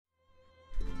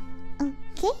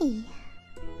Okay.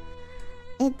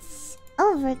 It's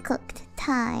overcooked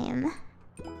time.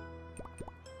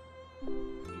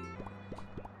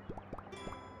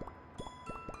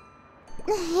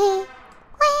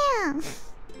 Wow.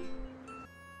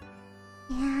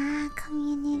 Yeah,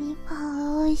 community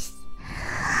post.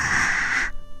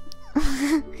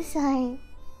 Sorry.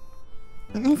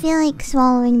 I feel like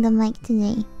swallowing the mic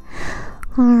today.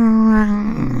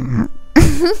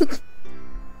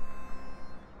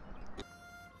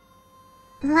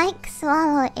 Mic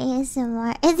swallow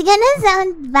ASMR. It's gonna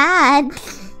sound bad.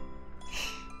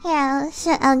 Here,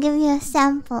 I'll give you a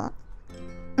sample.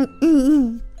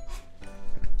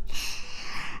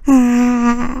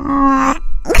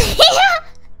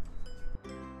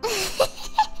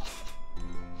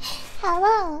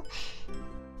 Hello.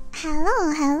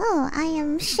 Hello, I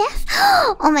am chef.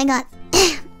 Oh my god.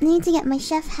 I need to get my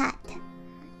chef hat.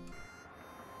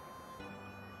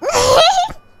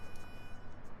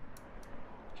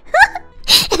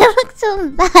 It looks so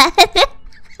bad.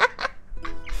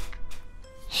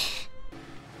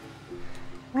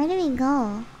 Where did we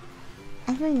go?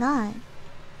 I forgot.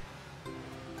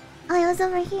 Oh, it was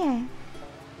over here.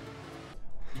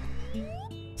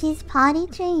 She's potty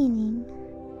training.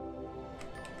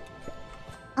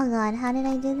 Oh god, how did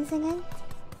I do this again?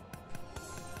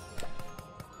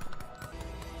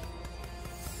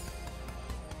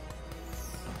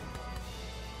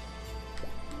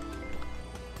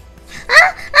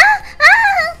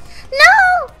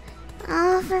 No!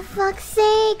 Oh, for fuck's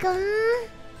sake.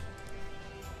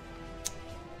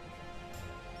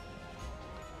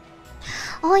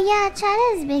 Oh yeah, chat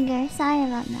is bigger. Sorry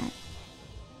about that.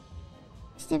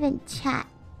 Stupid chat.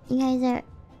 You guys are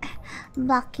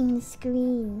blocking the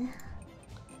screen.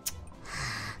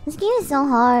 This game is so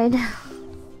hard.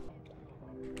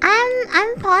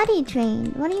 I'm potty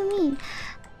trained. What do you mean?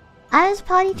 I was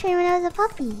potty trained when I was a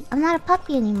puppy. I'm not a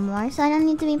puppy anymore, so I don't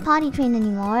need to be potty trained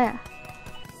anymore.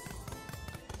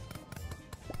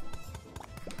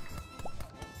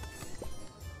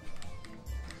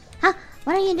 Huh?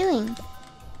 What are you doing?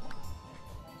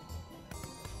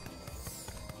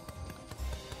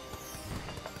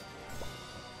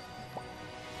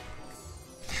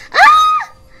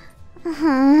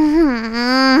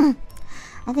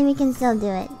 I think we can still do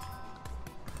it.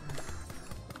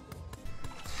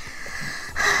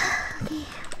 Okay.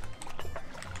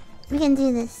 We can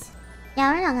do this.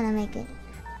 Yeah, we're not gonna make it.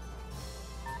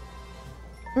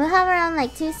 We'll have around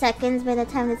like 2 seconds by the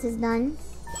time this is done.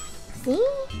 See?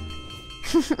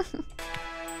 Are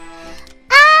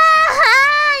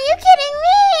you kidding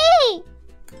me?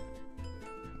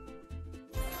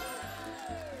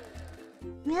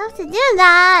 We have to do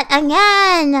that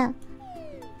again.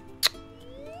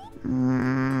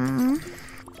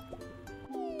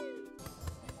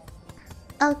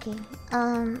 Okay.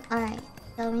 Alright.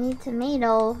 So we need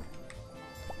tomato.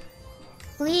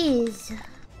 Please.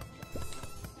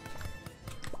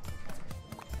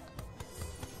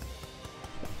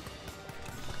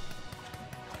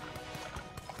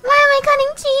 Why am I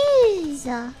cutting cheese?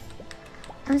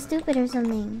 I'm stupid or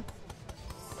something.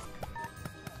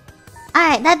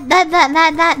 Alright,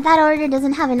 that order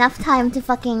doesn't have enough time to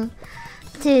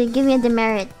give me a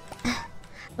demerit.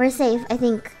 We're safe, I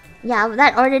think. Yeah,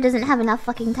 that order doesn't have enough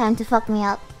fucking time to fuck me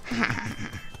up.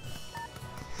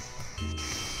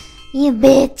 You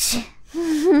bitch.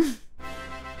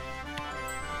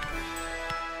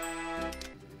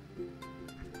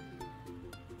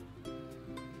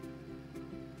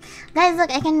 Guys,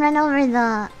 look, I can run over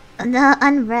the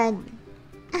unbread.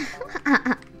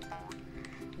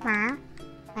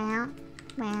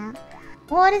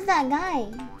 What is that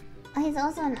guy? Oh, he's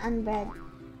also an unbred.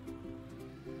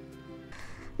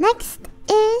 Next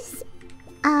is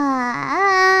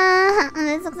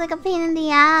this looks like a pain in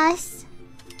the ass.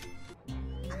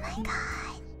 Oh my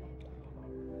god.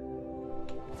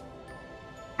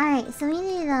 Alright, so we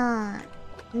need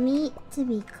meat to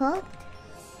be cooked.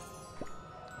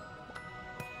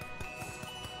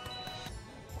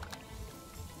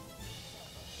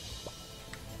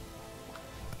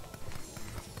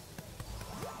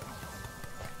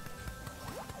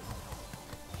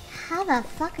 How the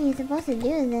fuck are you supposed to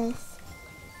do this?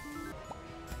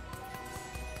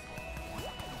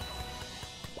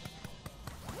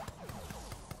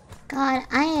 God,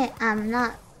 I am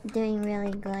not doing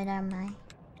really good, am I?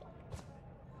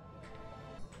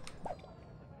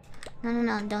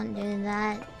 No, don't do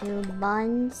that. Do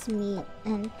buns, meat,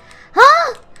 and...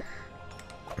 Ah!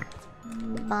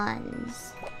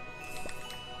 Buns.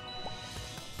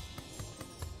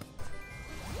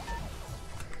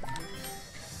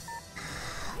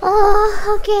 Oh.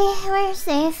 Okay, we're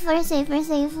safe, we're safe, we're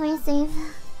safe, we're safe.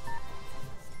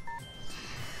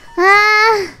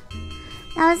 Ah!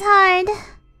 That was hard.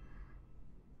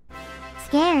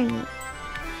 Scary.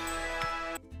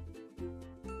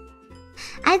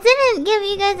 I didn't give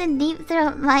you guys a deep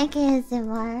throat mic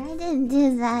ASMR. I didn't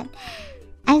do that.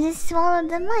 I just swallowed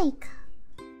the mic.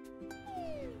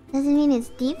 Doesn't mean it's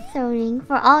deep throating.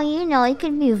 For all you know, it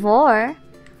could be vor.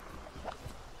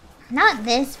 Not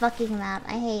this fucking map.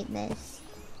 I hate this.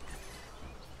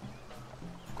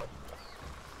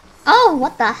 Oh,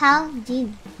 what the hell?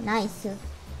 Gee, nice.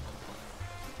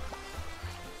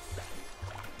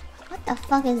 What the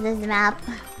fuck is this map?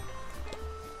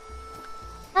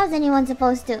 How's anyone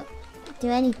supposed to do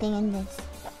anything in this?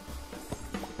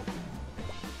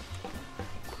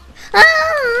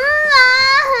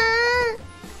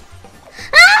 What is wrong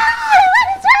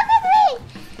with me?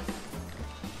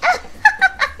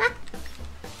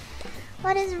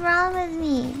 What is wrong with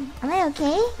me? Am I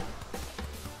okay?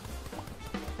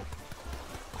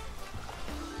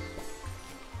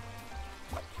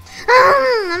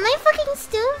 Am I fucking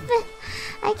stupid?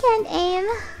 I can't aim.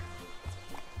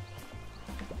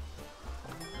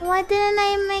 Why didn't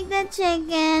I make the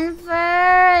chicken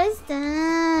first?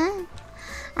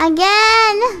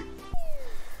 Again!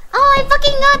 Oh, I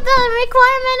fucking got the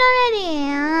requirement already!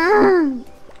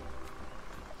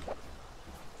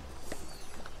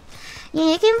 Yeah,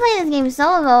 you can play this game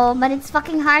solo, but it's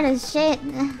fucking hard as shit.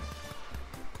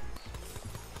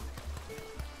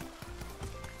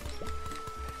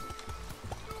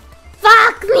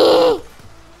 Fuck me!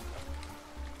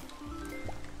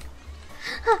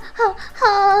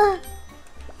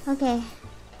 Okay.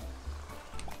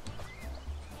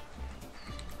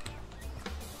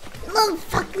 Oh,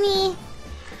 fuck me!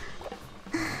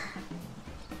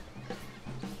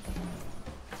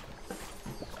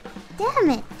 Damn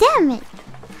it! Damn it!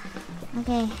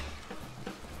 Okay.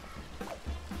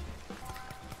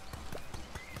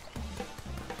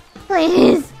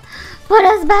 Please! Put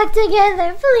us back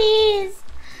together, please!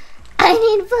 I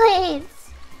need plates!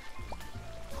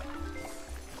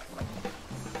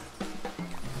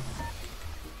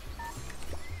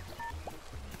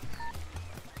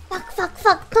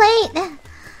 Fuck, plate!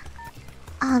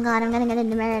 Oh god, I'm gonna get a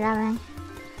demerit, aren't I?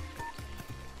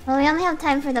 Well, we only have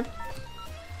time for the...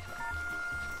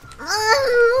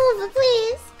 Move,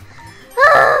 please!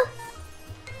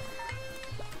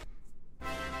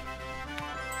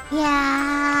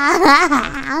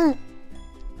 Yeah!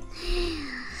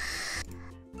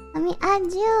 Let me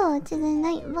add you to the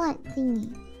Nightbot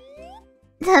thingy.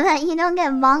 So that you don't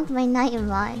get bonked by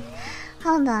Nightbot.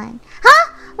 Hold on. Huh?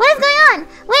 What is going on?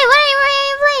 Wait, where are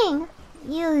you playing?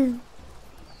 You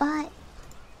bot.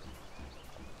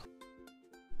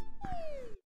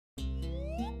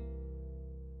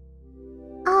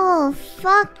 Oh,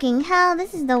 fucking hell.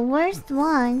 This is the worst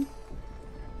one.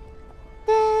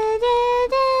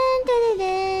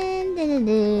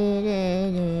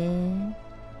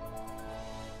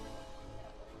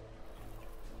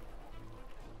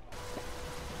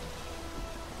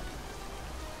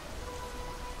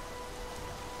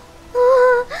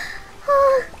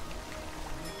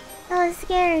 That was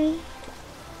scary.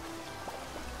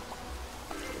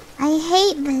 I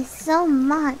hate this so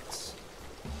much.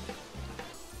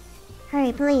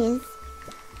 Hurry, please.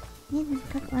 I need to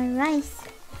cook my rice.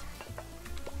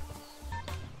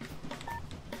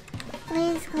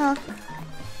 Please cook.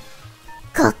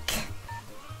 Cook.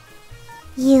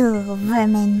 You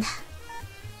vermin.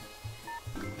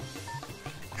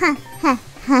 Ha ha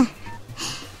ha.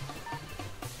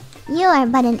 You are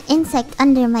but an insect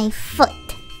under my foot.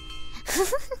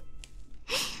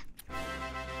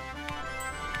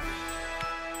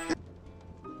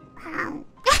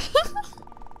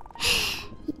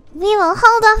 We will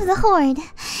hold off the horde.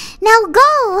 Now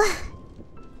go!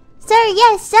 Sir,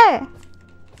 yes, sir.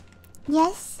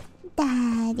 Yes,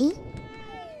 Daddy.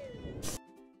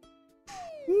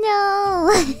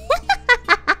 No.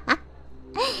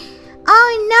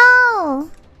 Oh no.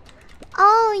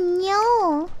 Oh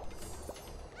no.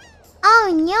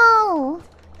 Oh no.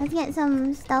 Let's get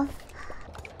some stuff.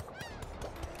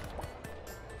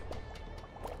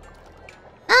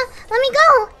 Let me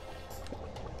go.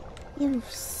 You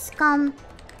scum.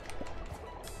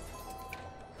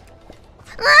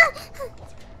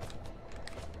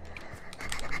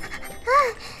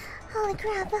 Holy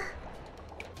crap.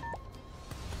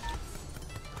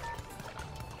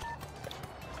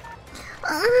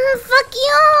 Fuck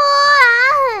you!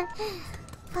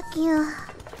 Fuck you.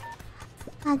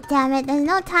 God damn it, there's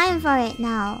no time for it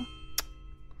now.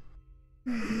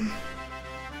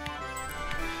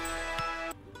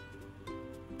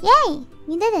 Yay!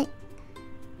 We did it.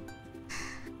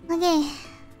 Okay.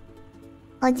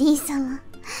 Oji-sama.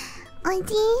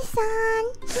 Oji-san.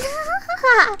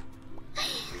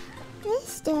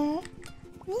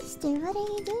 Mister, what are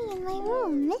you doing in my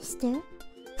room, mister?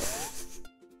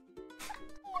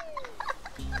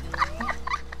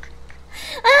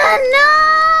 Oh no!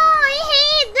 I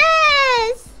hate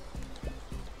this!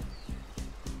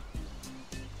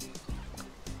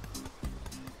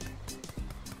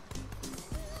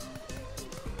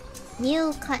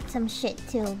 You cut some shit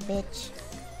too, bitch.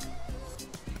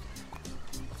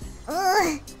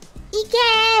 Ugh!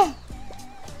 Ike!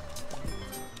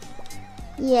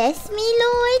 Yes, me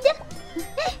lord?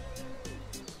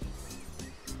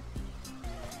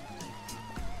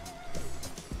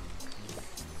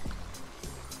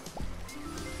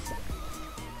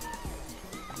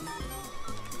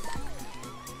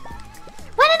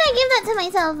 Why did I give that to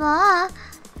myself?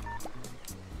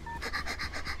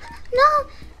 No!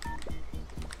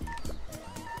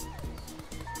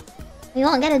 We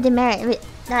won't get a demerit.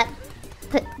 That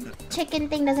chicken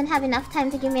thing doesn't have enough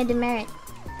time to give me a demerit.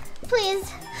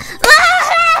 Please.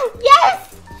 Ah!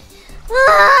 Yes!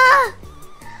 Ah!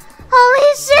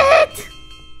 Holy shit!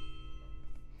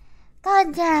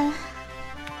 God damn.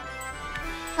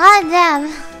 God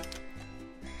damn.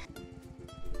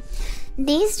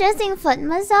 De-stressing foot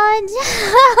massage?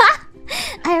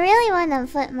 I really want a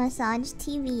foot massage,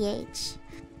 TBH.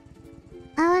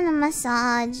 I want a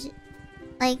massage.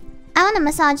 Like, I want a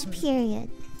massage, period.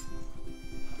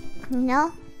 You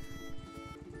know?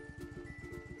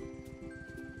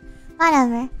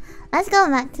 Whatever. Let's go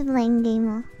back to playing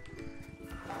Game.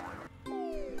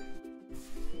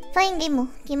 Playing Game.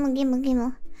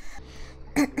 Game.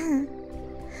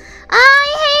 I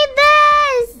hate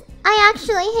this! I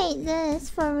actually hate this,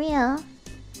 for real.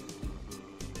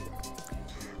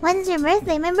 When's your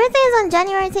birthday? My birthday is on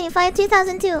January 25,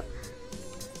 2002.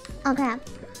 Oh crap.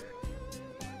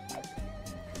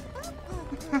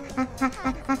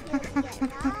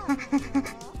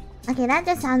 Okay, that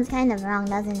just sounds kind of wrong,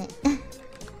 doesn't it?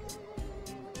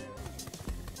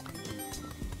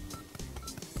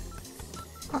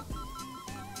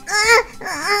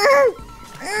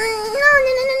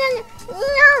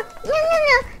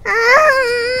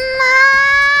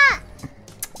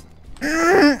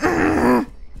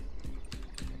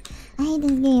 I hate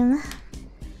this game.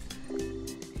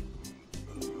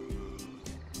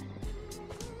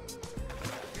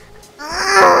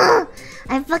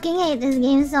 I fucking hate this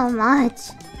game so much.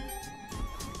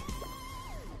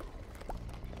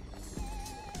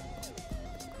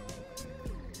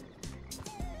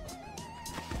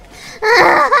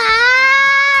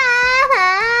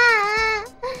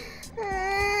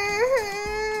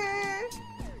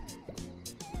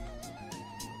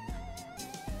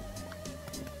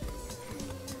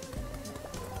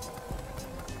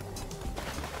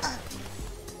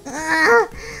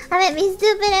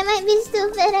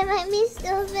 I might be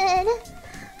stupid.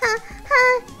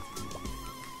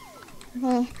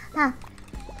 Okay, I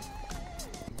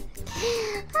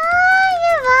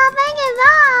give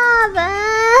up.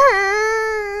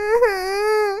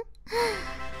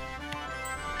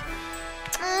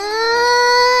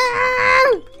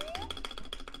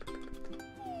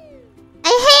 I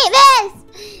hate this.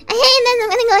 I'm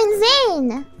gonna go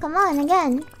insane. Come on,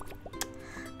 again.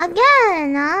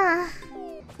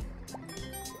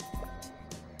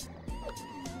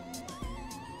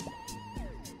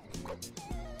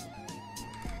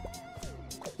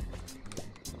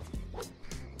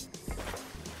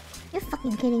 You're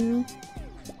fucking kidding me.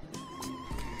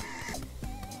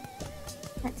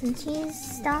 Got some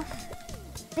cheese stuff.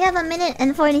 We have 1 minute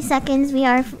and 40 seconds. We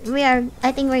are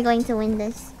I think we're going to win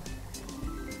this.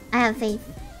 I have faith.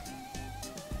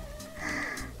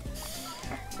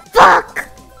 Fuck!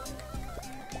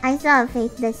 I still have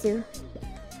faith, Desu.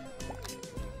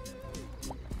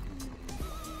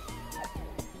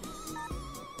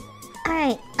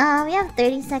 Alright, we have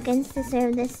 30 seconds to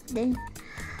serve this thing.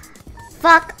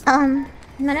 Fuck, no.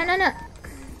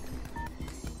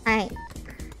 Alright.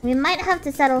 We might have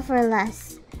to settle for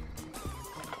less.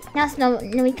 Yes, no,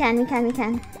 we can.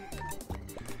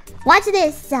 Watch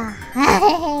this!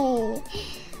 Hey!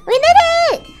 We did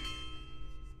it!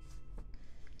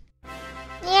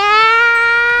 Yeah!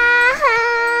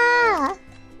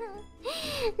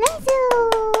 Nice!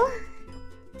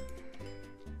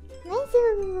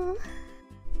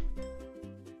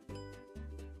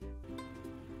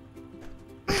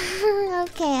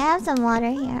 Okay, I have some water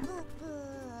here.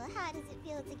 How does it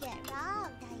feel to get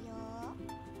robbed, Ayo?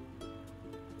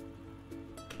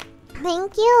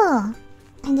 Thank you.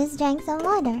 I just drank some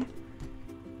water.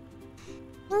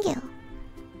 Thank you.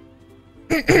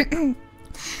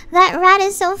 That rat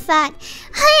is so fat.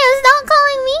 Hey, stop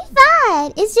calling me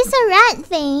fat. It's just a rat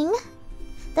thing.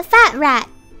 The fat rat.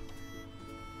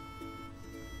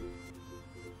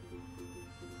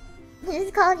 You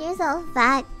just called yourself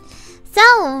fat. So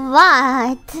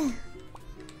what?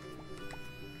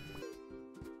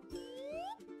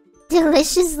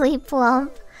 Deliciously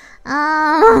plump.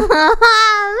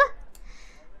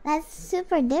 That's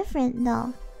super different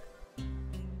though.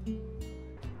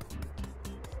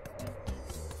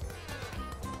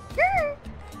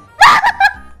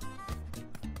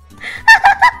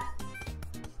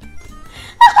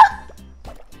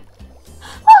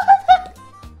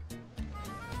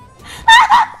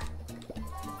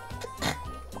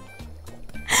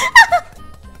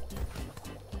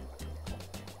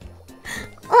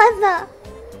 What the?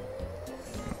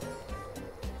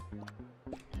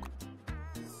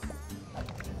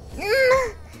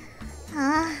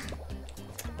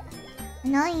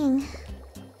 Annoying.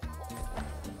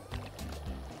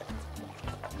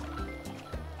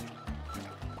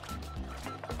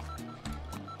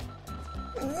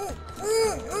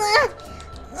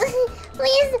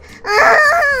 Please.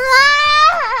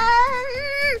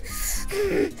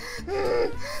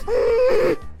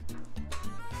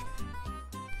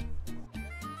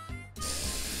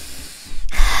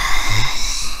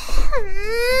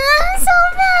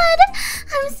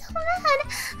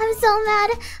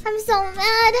 I'm so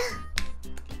mad.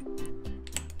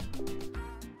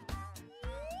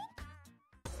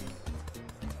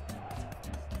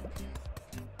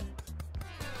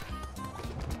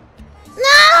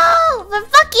 No! For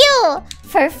fuck you!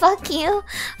 For fuck you!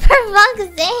 For fuck's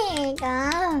sake!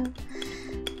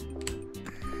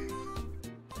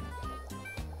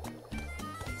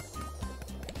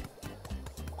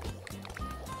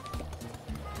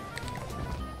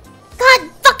 God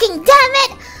fucking damn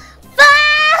it!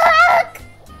 Fuck!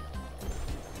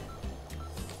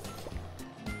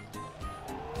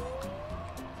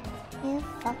 You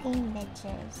fucking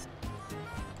bitches.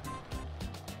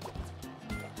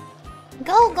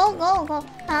 Go, go, go, go.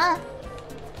 Huh?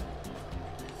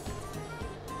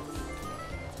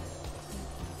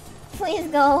 Please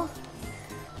go.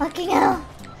 Fucking hell.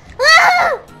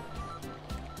 Ah!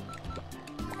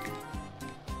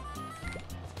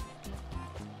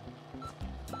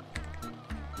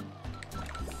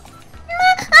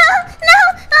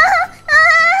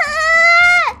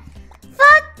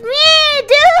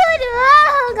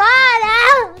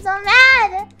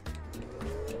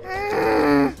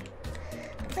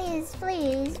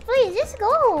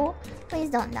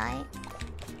 Don't die.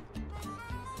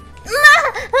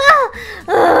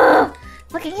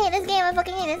 Fucking hate this game. I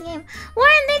fucking hate this game. Why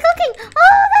aren't they cooking?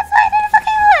 Oh, that's why they're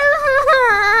fucking.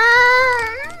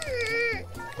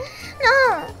 No.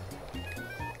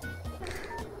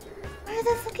 Where are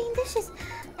the fucking dishes?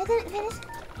 I didn't finish.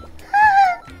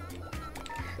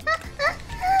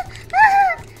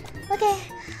 Okay.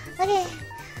 Okay.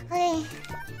 Okay.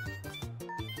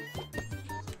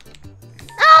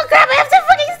 Oh crap! I have to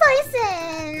fucking slice it.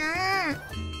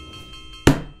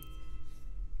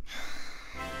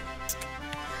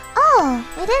 Oh,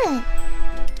 we did it.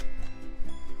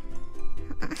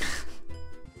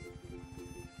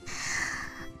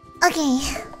 Okay,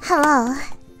 hello.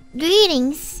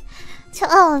 Greetings to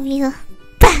all of you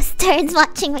bastards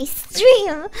watching my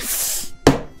stream.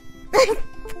 Fuck!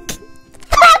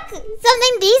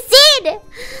 Something DC'd!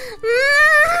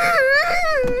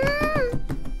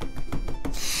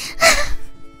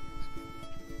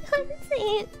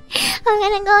 Insane. I'm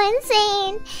gonna go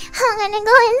insane. I'm gonna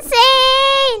go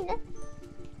insane.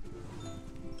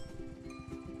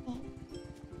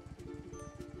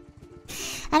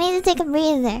 I need to take a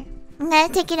breather. I'm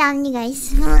gonna take it on you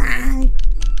guys.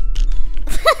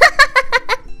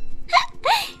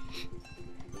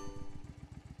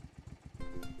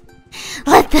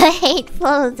 Let the hate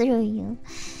flow through you.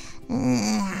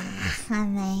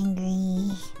 I'm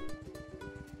angry.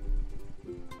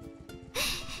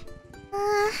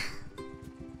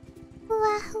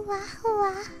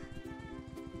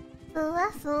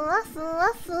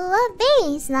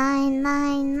 Baseline,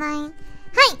 line.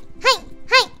 Hi.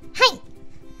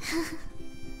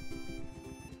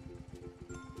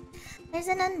 There's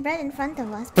an unbread in front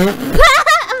of us.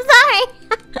 I'm sorry.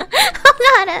 Oh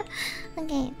god.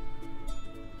 Okay.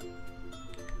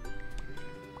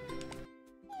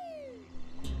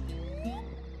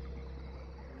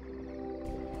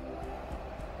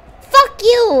 Fuck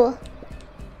you!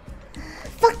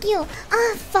 Fuck you!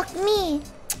 Ah, fuck me!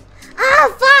 Ah,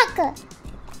 fuck!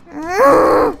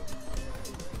 Ah,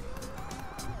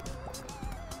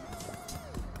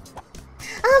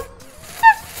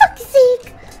 for fuck's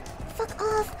sake! Fuck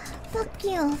off! Fuck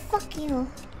you! you.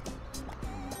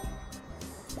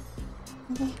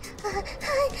 Okay.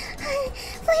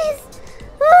 Please!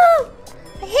 Woo!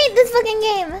 I hate this fucking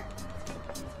game!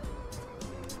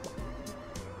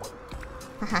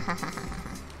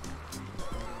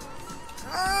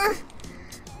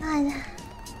 God.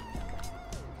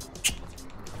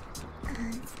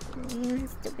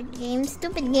 Stupid game,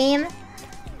 stupid game.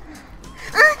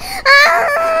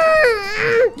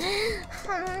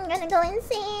 I'm gonna go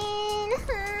insane.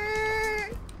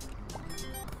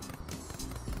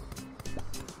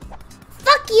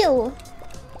 Fuck you!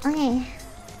 Okay.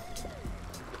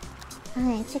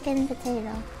 Okay, chicken and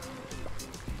potato.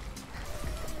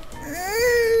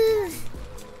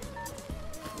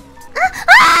 I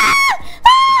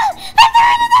threw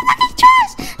it in the fucking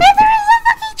trash! I threw it in the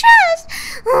fucking trash!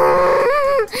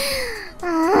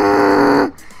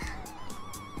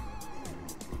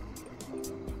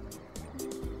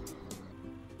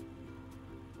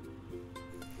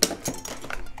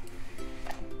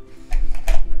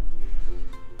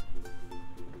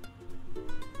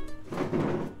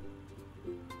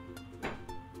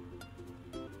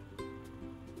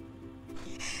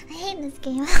 I hate this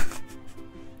game.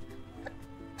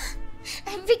 I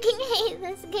freaking hate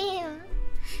this game.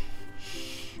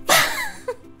 I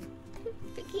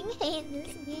freaking hate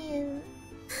this game.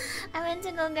 I went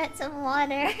to go get some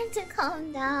water to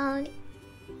calm down.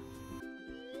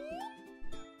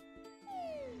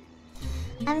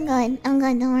 I'm good,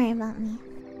 don't worry about me.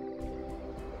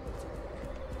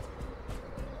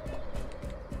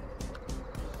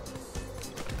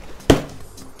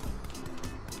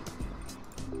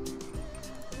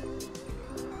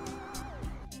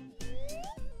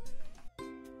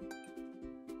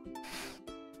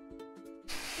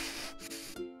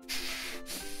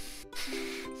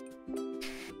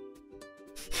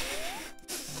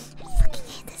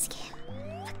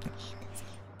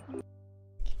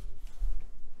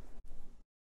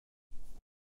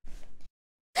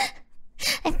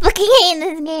 I fucking hate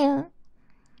this game.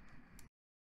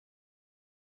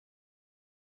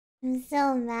 I'm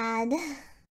so mad.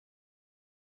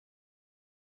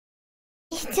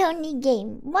 It's only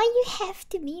game. Why you have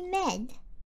to be mad?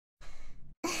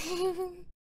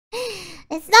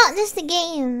 It's not just a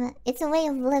game. It's a way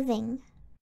of living.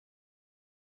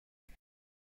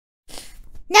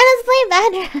 Now let's play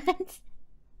Bad Rats.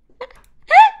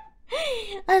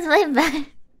 Let's play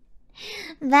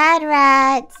Bad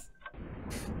Rats.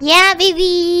 Yeah,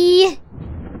 baby.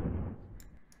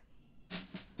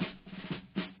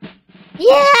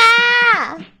 Yeah.